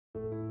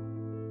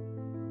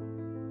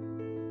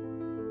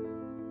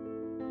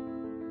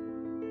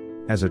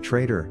As a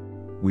trader,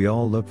 we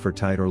all look for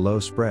tight or low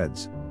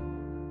spreads,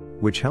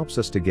 which helps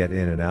us to get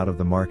in and out of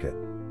the market.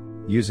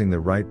 Using the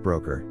right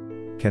broker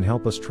can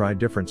help us try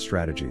different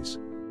strategies.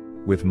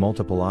 With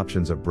multiple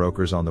options of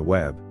brokers on the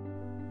web,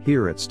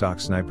 here at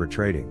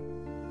Stocksnipertrading,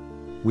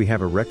 we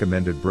have a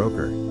recommended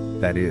broker,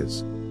 that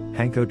is,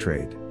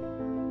 HankoTrade.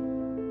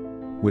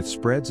 With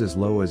spreads as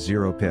low as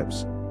 0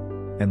 pips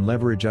and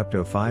leverage up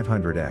to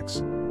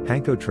 500x,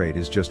 HankoTrade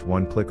is just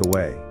one click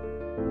away.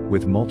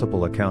 With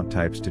multiple account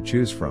types to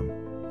choose from,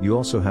 you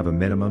also have a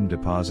minimum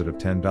deposit of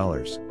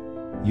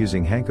 $10.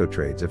 Using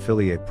HankoTrade's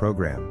affiliate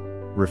program,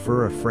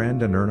 refer a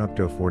friend and earn up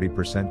to a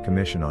 40%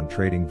 commission on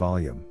trading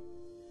volume.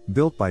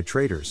 Built by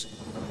traders,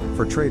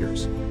 for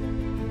traders.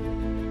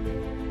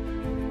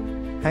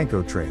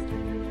 HankoTrade.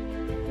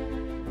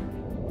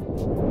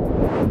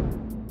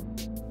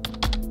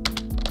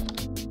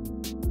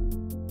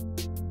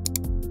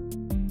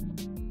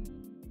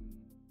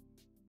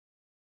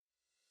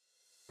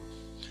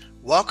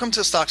 Welcome to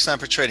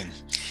Stocksnipertrading.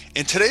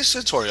 In today's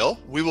tutorial,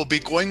 we will be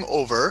going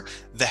over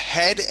the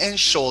head and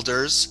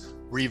shoulders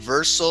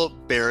reversal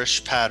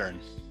bearish pattern.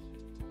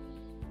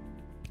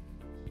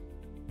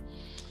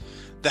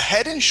 The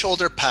head and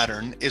shoulder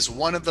pattern is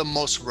one of the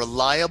most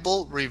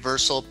reliable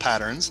reversal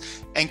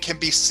patterns and can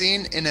be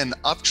seen in an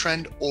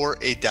uptrend or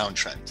a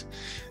downtrend.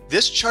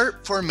 This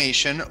chart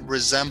formation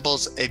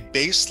resembles a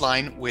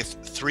baseline with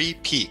 3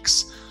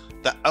 peaks.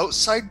 The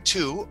outside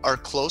 2 are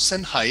close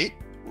in height,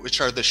 which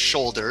are the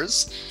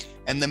shoulders,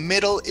 and the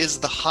middle is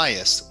the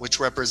highest, which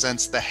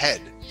represents the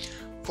head.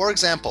 For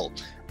example,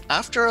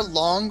 after a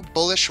long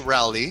bullish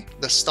rally,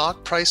 the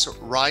stock price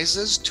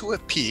rises to a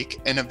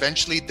peak and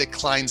eventually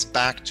declines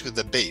back to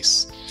the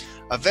base.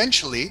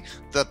 Eventually,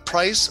 the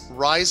price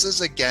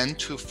rises again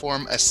to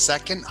form a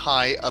second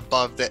high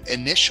above the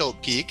initial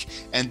peak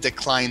and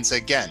declines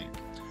again.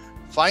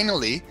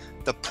 Finally,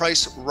 the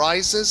price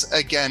rises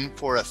again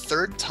for a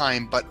third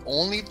time, but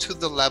only to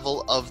the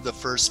level of the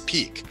first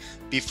peak,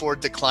 before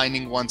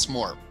declining once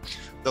more.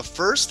 The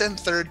first and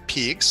third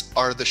peaks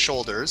are the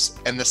shoulders,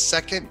 and the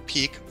second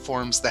peak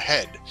forms the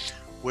head,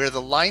 where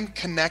the line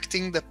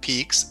connecting the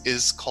peaks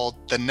is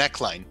called the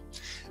neckline.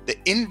 The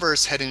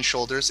inverse head and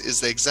shoulders is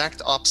the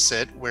exact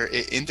opposite, where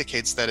it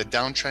indicates that a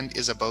downtrend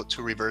is about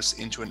to reverse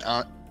into an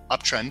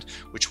uptrend,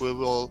 which we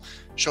will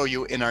show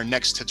you in our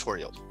next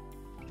tutorial.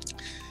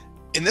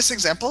 In this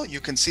example,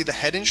 you can see the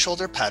head and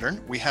shoulder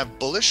pattern. We have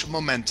bullish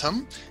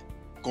momentum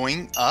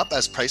going up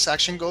as price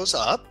action goes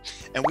up,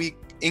 and we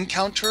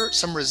encounter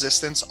some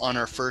resistance on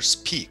our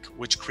first peak,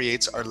 which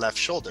creates our left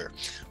shoulder.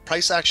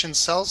 Price action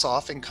sells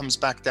off and comes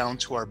back down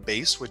to our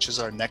base, which is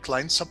our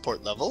neckline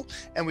support level,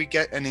 and we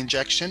get an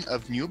injection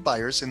of new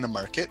buyers in the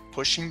market,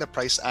 pushing the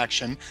price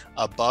action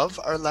above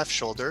our left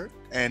shoulder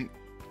and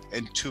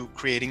to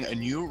creating a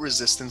new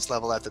resistance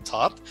level at the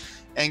top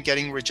and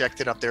getting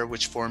rejected up there,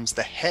 which forms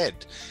the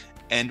head.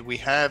 And we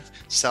have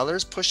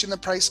sellers pushing the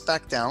price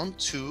back down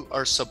to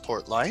our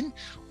support line,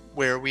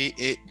 where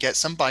we get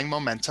some buying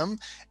momentum,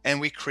 and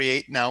we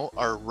create now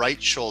our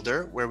right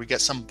shoulder where we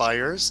get some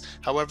buyers.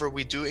 However,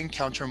 we do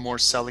encounter more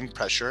selling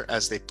pressure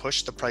as they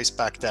push the price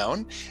back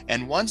down.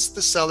 And once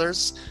the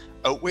sellers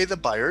outweigh the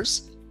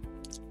buyers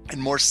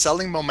and more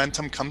selling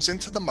momentum comes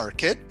into the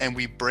market and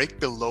we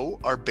break below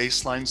our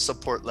baseline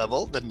support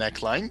level, the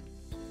neckline,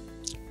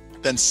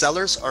 then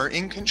sellers are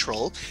in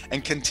control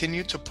and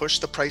continue to push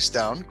the price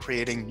down,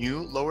 creating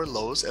new lower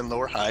lows and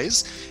lower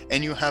highs,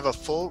 and you have a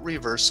full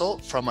reversal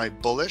from a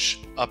bullish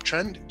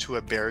uptrend to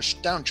a bearish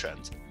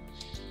downtrend.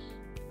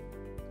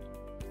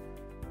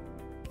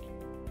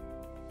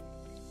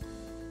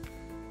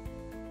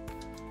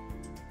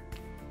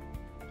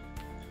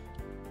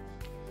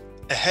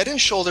 A head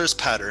and shoulders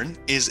pattern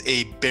is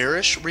a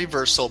bearish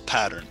reversal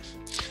pattern.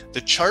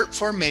 The chart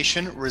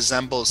formation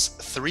resembles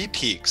 3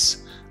 peaks.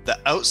 The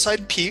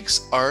outside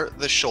peaks are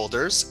the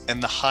shoulders,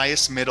 and the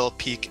highest middle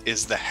peak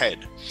is the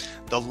head.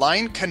 The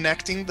line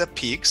connecting the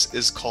peaks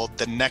is called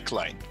the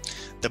neckline.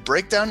 The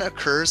breakdown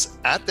occurs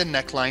at the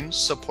neckline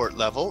support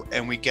level,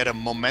 and we get a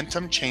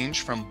momentum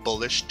change from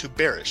bullish to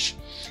bearish.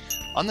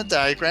 On the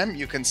diagram,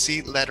 you can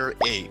see letter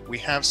A. We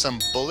have some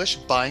bullish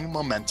buying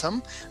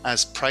momentum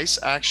as price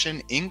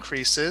action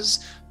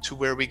increases to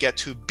where we get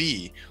to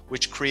B,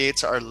 which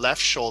creates our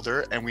left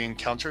shoulder, and we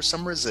encounter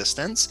some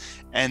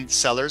resistance, and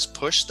sellers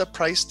push the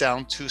price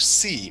down to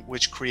C,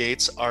 which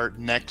creates our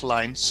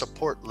neckline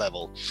support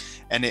level.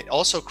 And it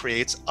also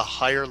creates a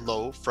higher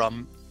low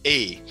from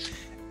A.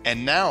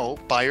 And now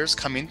buyers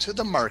come into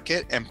the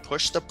market and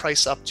push the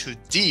price up to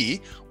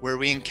D, where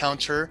we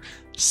encounter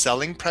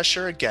selling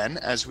pressure again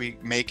as we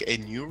make a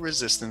new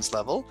resistance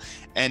level.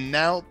 And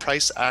now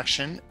price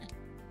action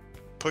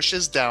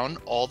pushes down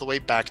all the way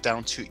back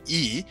down to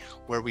E,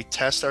 where we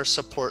test our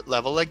support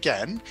level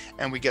again,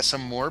 and we get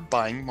some more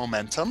buying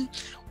momentum,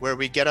 where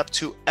we get up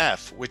to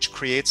F, which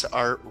creates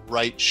our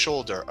right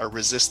shoulder, our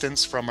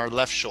resistance from our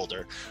left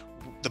shoulder.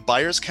 The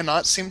buyers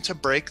cannot seem to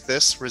break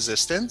this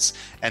resistance,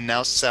 and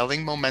now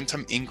selling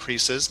momentum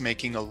increases,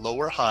 making a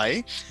lower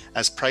high.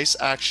 As price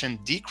action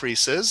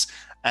decreases,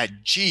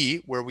 at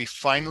G, where we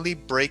finally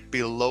break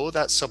below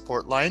that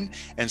support line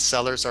and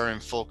sellers are in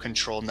full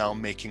control now,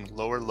 making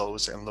lower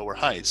lows and lower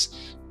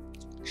highs.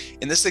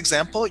 In this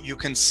example, you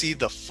can see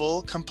the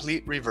full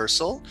complete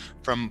reversal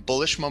from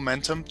bullish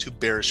momentum to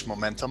bearish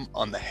momentum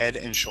on the head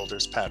and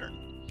shoulders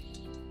pattern.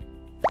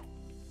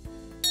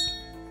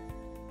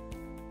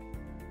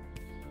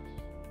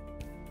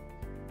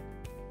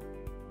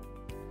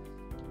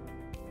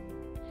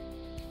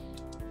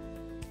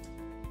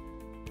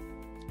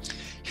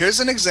 Here's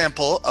an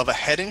example of a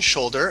head and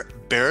shoulder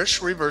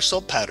bearish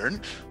reversal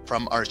pattern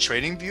from our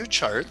TradingView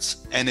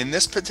charts. And in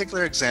this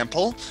particular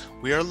example,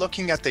 we are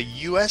looking at the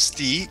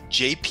USD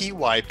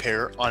JPY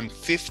pair on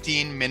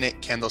 15-minute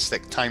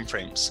candlestick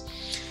timeframes.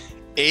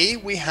 A,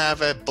 we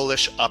have a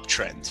bullish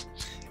uptrend,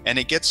 and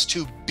it gets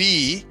to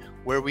B,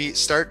 where we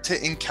start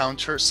to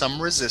encounter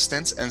some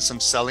resistance and some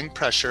selling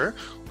pressure,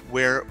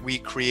 where we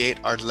create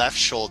our left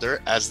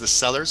shoulder as the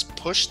sellers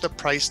push the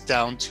price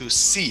down to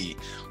C,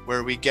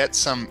 where we get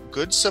some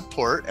good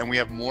support and we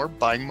have more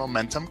buying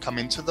momentum come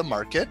into the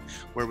market,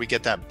 where we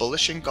get that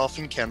bullish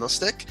engulfing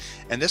candlestick,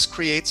 and this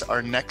creates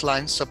our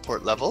neckline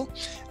support level.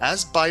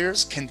 As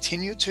buyers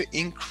continue to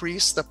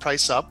increase the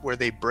price up where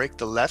they break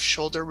the left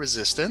shoulder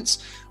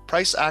resistance,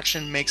 price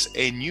action makes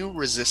a new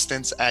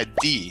resistance at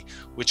D,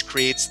 which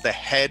creates the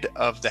head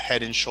of the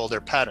head and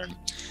shoulder pattern.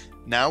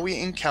 Now we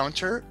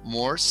encounter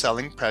more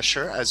selling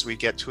pressure as we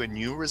get to a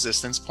new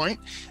resistance point,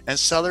 and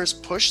sellers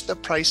push the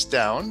price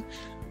down,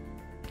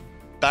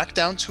 back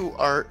down to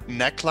our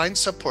neckline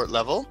support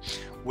level,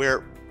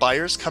 where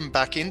buyers come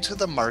back into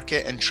the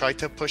market and try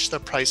to push the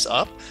price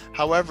up.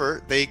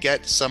 However, they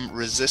get some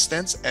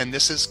resistance, and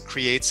this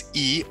creates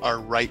E, our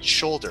right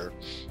shoulder.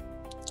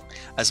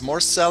 As more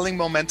selling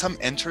momentum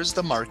enters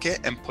the market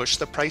and push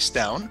the price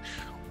down,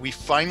 we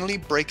finally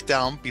break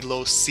down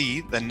below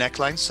C, the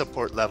neckline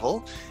support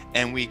level,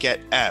 and we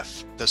get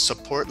F, the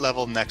support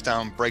level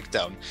neckdown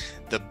breakdown.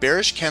 The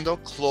bearish candle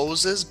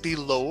closes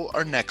below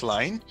our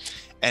neckline,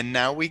 and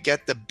now we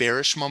get the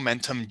bearish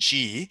momentum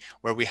G,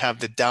 where we have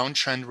the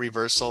downtrend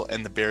reversal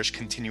and the bearish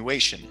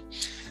continuation.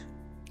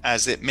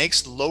 As it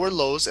makes lower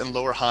lows and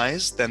lower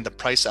highs, then the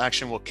price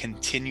action will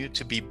continue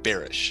to be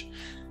bearish.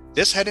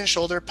 This head and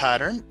shoulder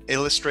pattern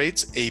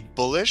illustrates a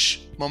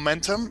bullish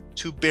momentum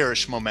to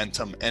bearish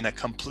momentum and a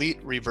complete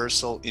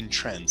reversal in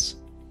trends.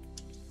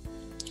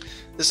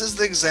 This is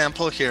the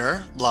example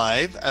here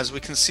live, as we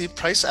can see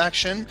price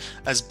action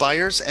as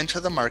buyers enter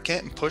the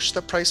market and push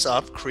the price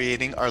up,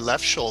 creating our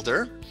left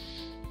shoulder.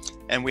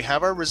 And we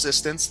have our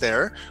resistance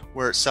there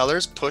where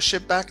sellers push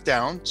it back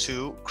down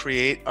to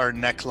create our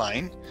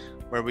neckline,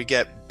 where we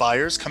get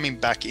buyers coming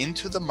back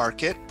into the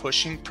market,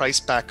 pushing price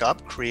back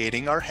up,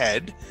 creating our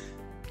head.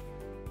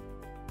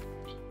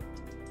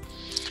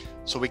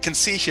 So we can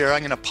see here, I'm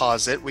going to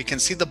pause it. We can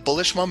see the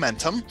bullish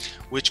momentum,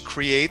 which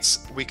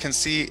creates, we can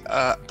see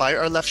by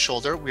our left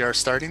shoulder, we are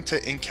starting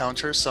to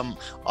encounter some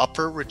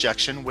upper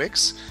rejection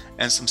wicks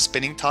and some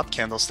spinning top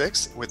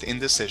candlesticks with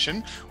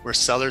indecision, where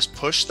sellers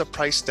push the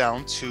price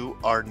down to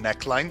our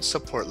neckline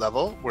support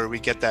level, where we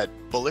get that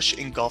bullish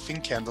engulfing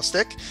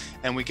candlestick,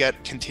 and we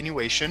get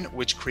continuation,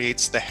 which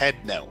creates the head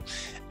now.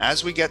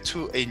 As we get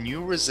to a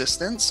new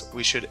resistance,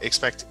 we should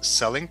expect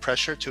selling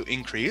pressure to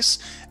increase,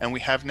 and we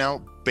have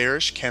now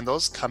bearish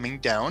candles coming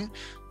down,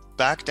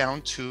 back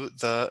down to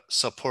the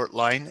support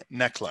line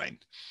neckline.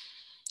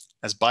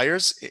 As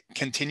buyers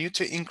continue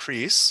to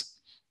increase,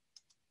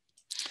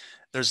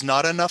 there's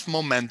not enough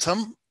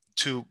momentum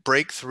to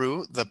break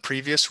through the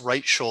previous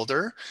right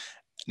shoulder.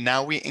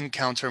 Now we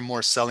encounter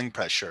more selling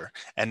pressure,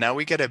 and now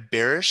we get a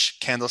bearish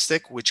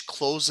candlestick which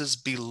closes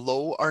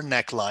below our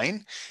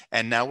neckline,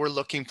 and now we're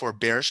looking for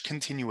bearish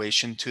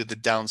continuation to the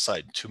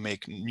downside to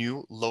make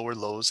new lower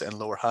lows and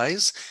lower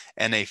highs,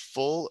 and a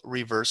full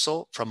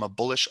reversal from a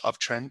bullish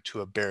uptrend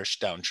to a bearish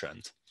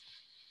downtrend.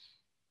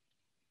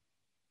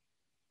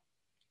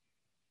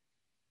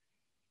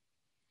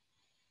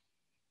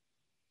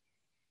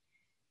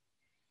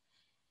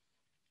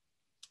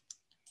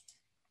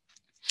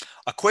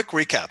 A quick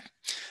recap.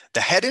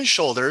 The head and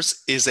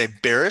shoulders is a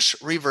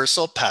bearish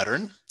reversal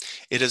pattern.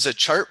 It is a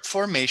chart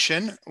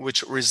formation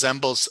which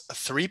resembles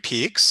three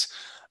peaks.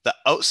 The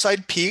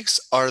outside peaks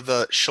are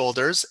the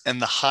shoulders,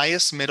 and the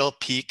highest middle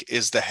peak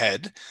is the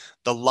head.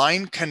 The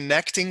line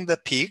connecting the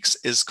peaks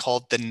is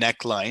called the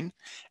neckline,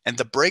 and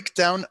the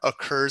breakdown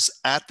occurs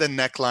at the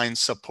neckline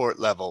support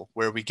level,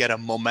 where we get a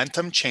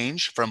momentum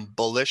change from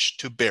bullish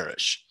to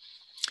bearish.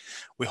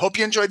 We hope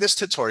you enjoyed this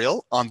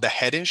tutorial on the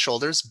head and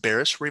shoulders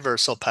bearish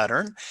reversal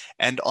pattern.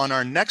 And on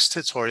our next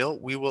tutorial,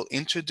 we will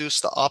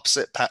introduce the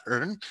opposite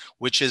pattern,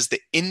 which is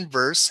the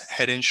inverse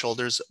head and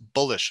shoulders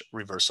bullish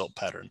reversal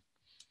pattern.